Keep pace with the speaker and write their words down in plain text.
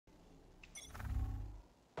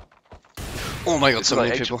Oh my god, so many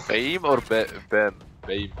like people. BAME or BAM?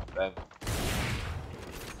 BAM.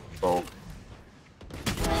 Bro.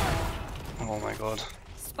 Oh my god.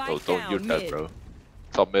 Oh, don't you're dead, bro.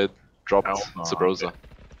 Top mid, dropped, Sabrosa.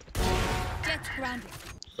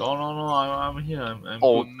 No, I'm here. I'm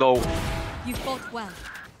oh good. no. You fought well.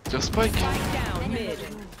 Just spike. Down mid.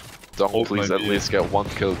 Don't please at least get one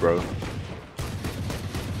kill, bro.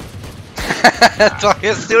 Dog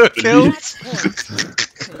has 0 kills.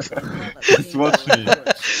 Just watch me.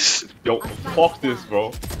 Yo, fuck this,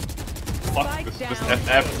 bro. Fuck this. Just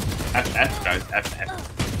FF. FF, guys. FF.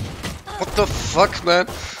 What the fuck, man?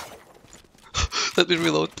 Let me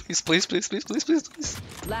reload, please, please, please, please, please, please, please.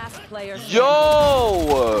 Last player.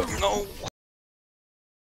 Yo! No.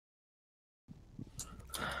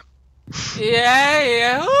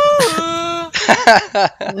 Yeah.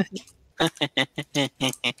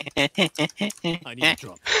 I need a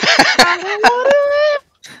drop.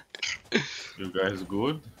 You guys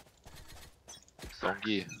good?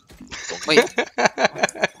 Dongi. Wait.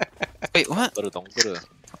 Wait, what? Donggere.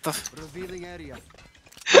 What the Revealing area.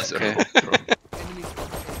 Okay.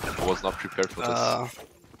 I was not prepared for this.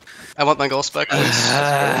 I want my ghost back,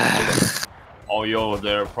 please. Oh, yo,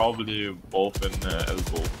 they're probably both in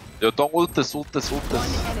elbow. Yo, don't ult this. One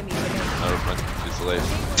enemy. Never mind, too late.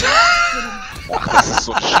 Ach, das ist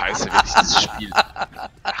so scheiße, wie dieses Spiel.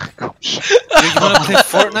 Ach komm schon. You wanna play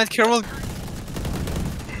Fortnite, Carol?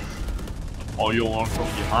 Oh, yo, one from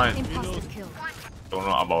behind. Imposter kill. Don't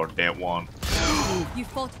know about that one. You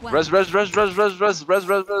fought well. Res.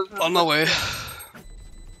 On my way.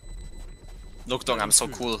 Look, dog, I'm so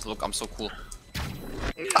cool. Look, I'm so cool.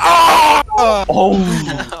 Oh!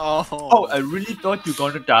 Oh, I really thought you were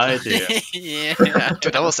gonna die there. yeah.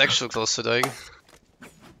 Dude, that was actually close to dying.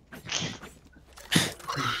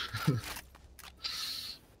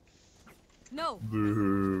 No.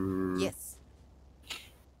 Yes.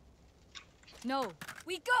 No.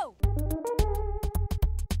 We go.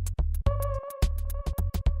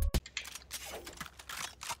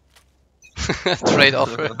 Trade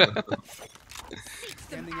offer.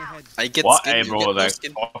 Standing ahead. I get What? skin, Hey, you bro, get no like,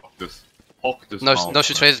 skin. fuck this. Fuck this. No, now, no,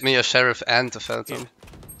 she man. traded me a sheriff and a phantom.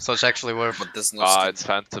 So it's actually worth. But there's no Ah, skin. it's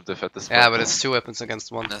Phantom Diff at this point. Yeah, but it's 2 weapons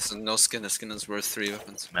against 1. There's no skin. The skin is worth 3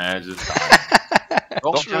 weapons. Man, just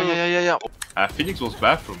Oh, yeah. Phoenix was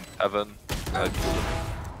bathroom. Heaven.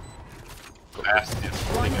 Fastest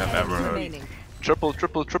thing I've ever heard. Remaining. Triple.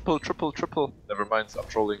 Never mind, I'm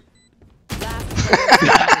trolling. Last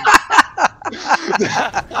player.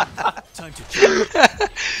 Time to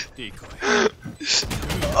check. Decoy.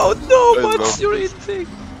 Oh no, Let's what's go. your eating?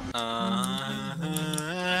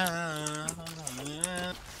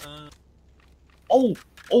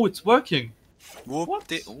 Oh, it's working.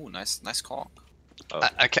 What? Oh, nice call.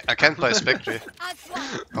 I can't buy Spectre.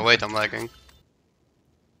 Oh wait, I'm lagging.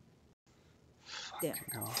 There.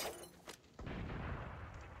 Hell.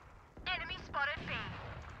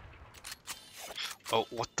 Oh,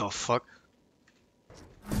 what the fuck?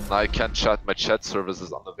 Now I can't chat, my chat service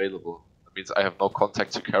is unavailable. That means I have no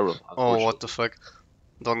contact to Carol. Oh, what the fuck?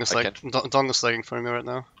 Dong is I like, Dong is lagging for me right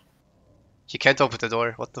now. He can't open the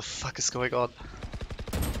door. What the fuck is going on?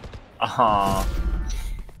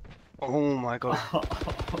 Oh my god.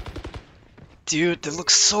 Dude, they look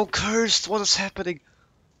so cursed. What is happening?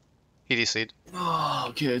 He DC'd.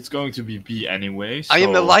 Okay, it's going to be B anyway. I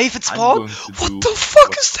am so alive at I'm spawn? going to What do the fuck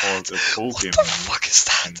what's is that? called a What Pokemon the fuck is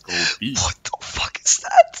that? and go B. What the fuck is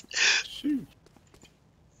that? Shoot.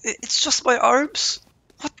 It's just my arms.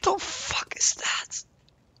 What the fuck is that?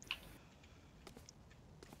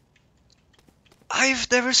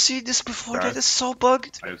 I've never seen this before. That is so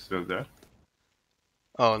bugged. Are you still there?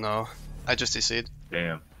 Oh no, I just DC'd.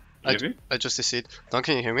 Damn. I Hear me? just DC'd. Don,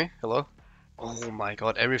 can you hear me? Hello? Oh my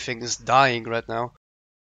god, everything is dying right now.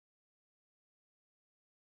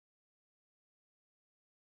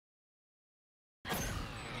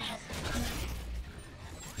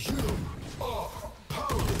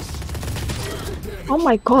 Oh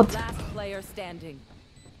my god. Last player standing.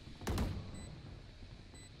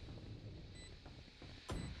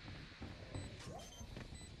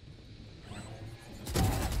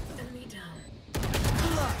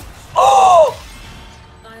 Oh!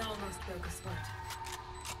 I almost broke a spot.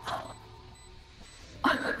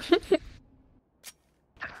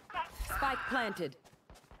 Spike planted.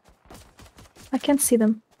 I can't see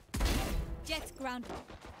them. Jet ground.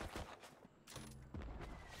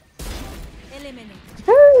 Eliminate.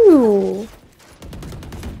 Ooh.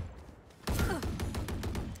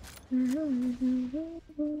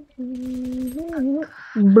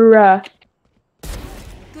 Bruh.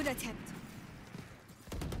 Good attempt.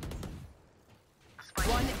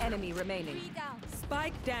 One enemy remaining.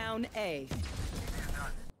 Spike down A.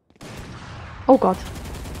 Oh god.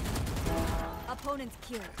 Opponents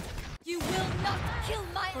killed. You will not kill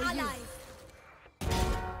my allies.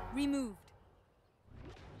 Removed.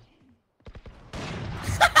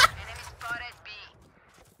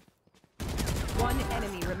 One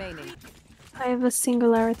enemy remaining. I have a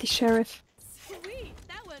singularity sheriff. Sweet,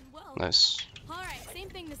 that went well. Nice. All right, same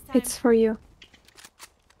thing this time. It's for you.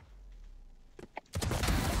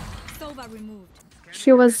 Sova removed.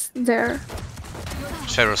 She was there.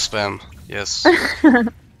 Shadow spam. Yes.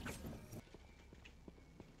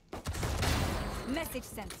 Message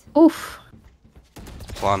sent. Oof.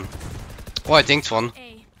 One. Oh, I dinked one.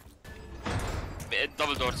 A.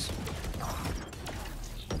 Double doors.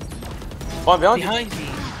 One behind you. Behind me.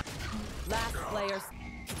 Last players.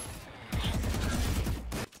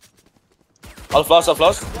 I'll flash, I'll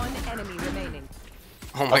flash. One enemy remaining.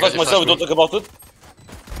 Oh I my flash god, you myself, flashed don't talk about it.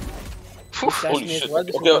 Flash Holy me as shit. well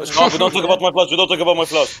before Okay, we Scarf, we don't talk about my flash, we don't talk about my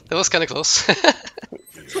flash. me. That was kinda close.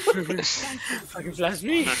 fucking flash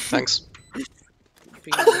me. Thanks.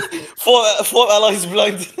 Four allies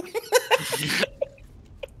blind.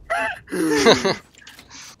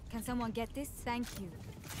 Can someone get this? Thank you.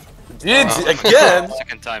 Dude, again?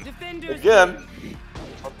 Second time. Defenders. Again?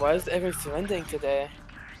 Why is everything ending today?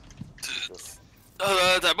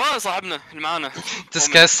 تعبان صاحبنا اللي معانا. This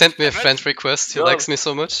guy sent me a friend request. He Yo. likes me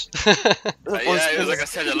so much. Yeah, he was like I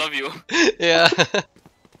said, I love you. Yeah.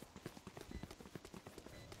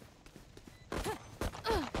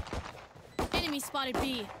 Enemy spotted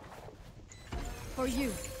B. For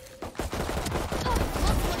you.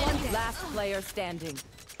 Last player standing.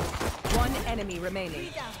 One enemy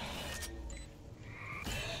remaining.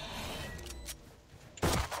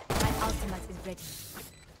 My ultimate is ready.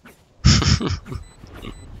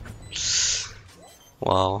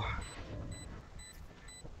 Wow.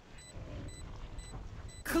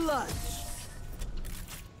 Clutch.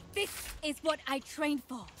 This is what I trained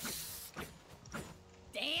for.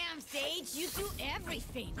 Damn, Sage, you do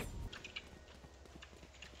everything.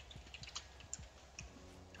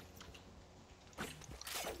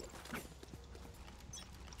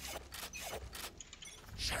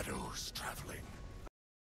 Shadows traveling.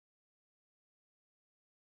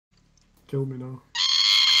 Kill me now.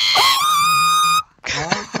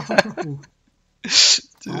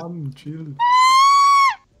 Chill.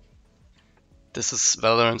 This is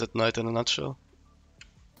Valorant at night in a nutshell.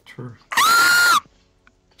 Sure.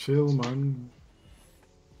 Chill, man.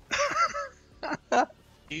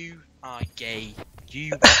 You are gay.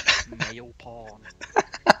 You watch male porn.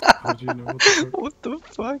 How do you know what the fuck? What the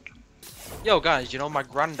fuck? Yo guys, you know my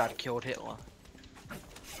granddad killed Hitler.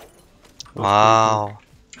 Wow.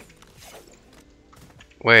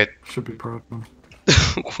 Wait. Should be proud, man.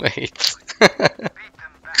 Wait.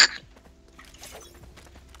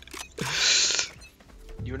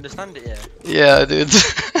 You understand it, yeah? Yeah, dude.